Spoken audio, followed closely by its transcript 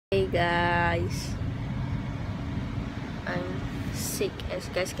guys. I'm sick, as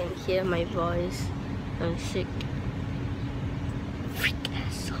you guys can hear my voice. I'm sick. Freak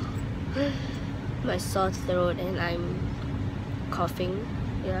asshole. My sore throat and I'm coughing.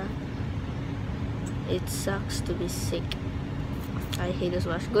 Yeah. It sucks to be sick. I hate this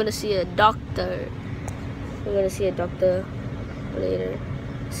much. I'm gonna see a doctor. I'm gonna see a doctor later.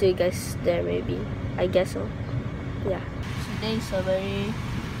 See you guys there maybe. I guess so. Yeah. Today is a very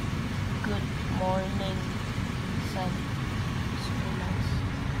good morning sun. It's very nice.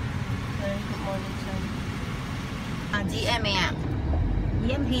 Very good morning sun. Chị em mày à?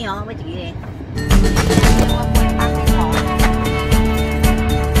 Em hiểu với chị này.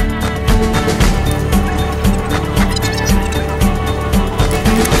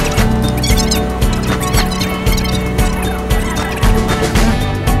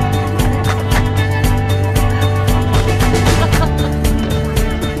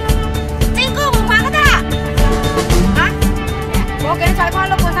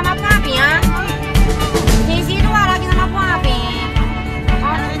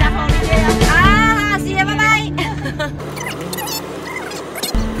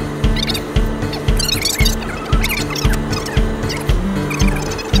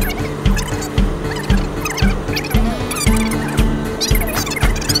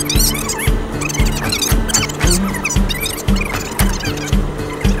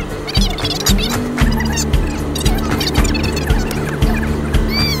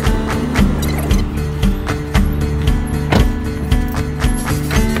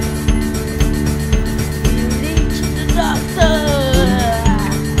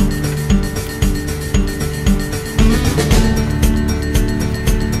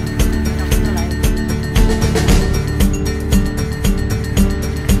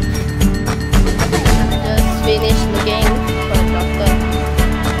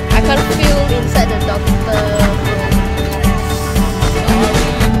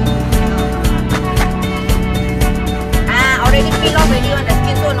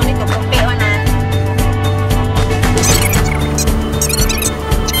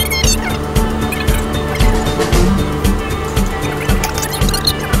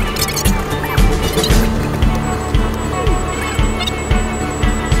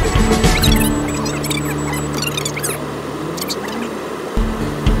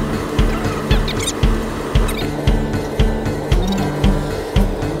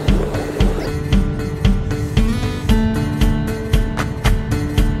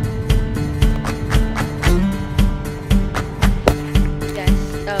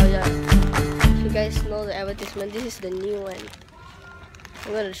 This is the new one.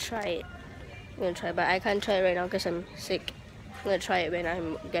 I'm gonna try it. But I can't try it right now because I'm sick. I'm gonna try it when I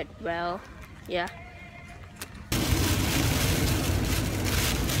get well. Yeah.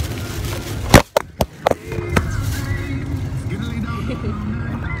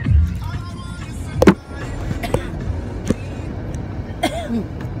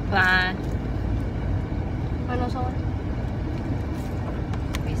 Bye. Ano someone?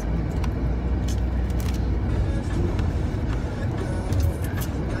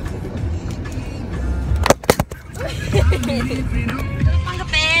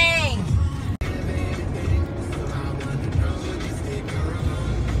 Panggapeng!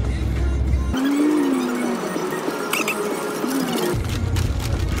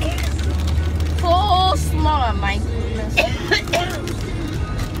 So small, my goodness.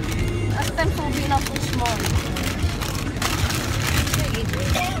 Last time so not so small.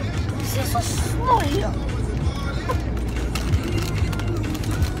 This is so small here.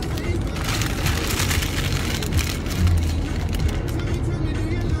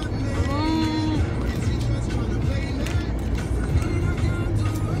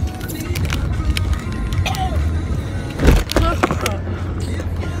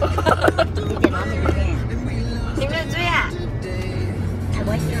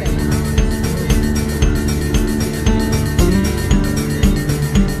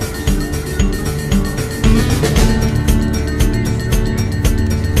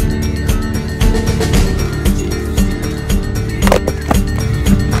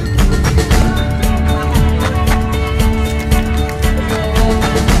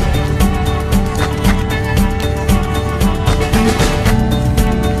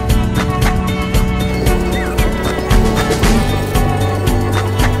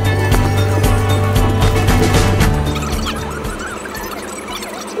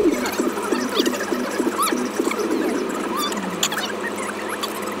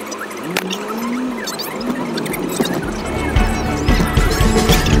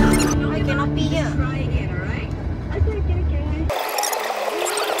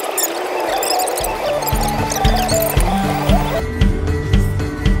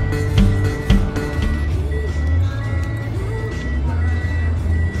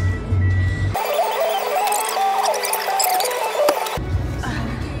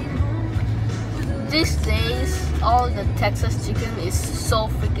 these days, all the Texas chicken is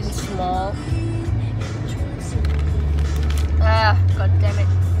so freaking small. Ah, god damn it.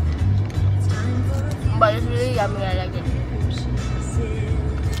 But it's really yummy, I like it.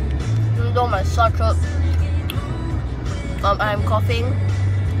 Even though my sore throat, I'm coughing.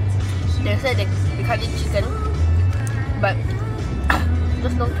 They said they can't eat chicken, but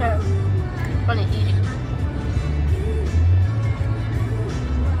just don't care. Wanna eat it.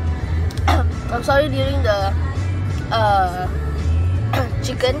 I'm sorry during the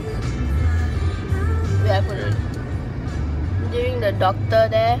chicken. Where I put it? During the doctor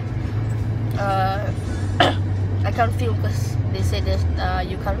there, I can't film because they said there's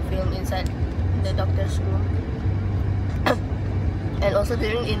you can't film inside the doctor's room. And also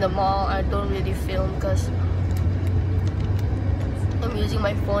in the mall, I don't really film because I'm using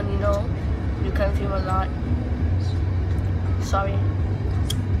my phone, you know. You can film a lot. Sorry.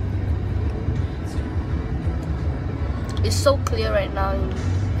 It's so clear right now.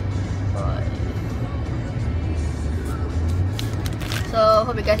 So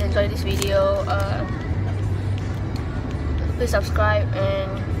hope you guys enjoyed this video. Please subscribe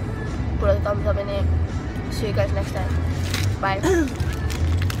and put a thumbs up in it. See you guys next time. Bye.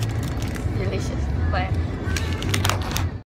 Delicious. Bye.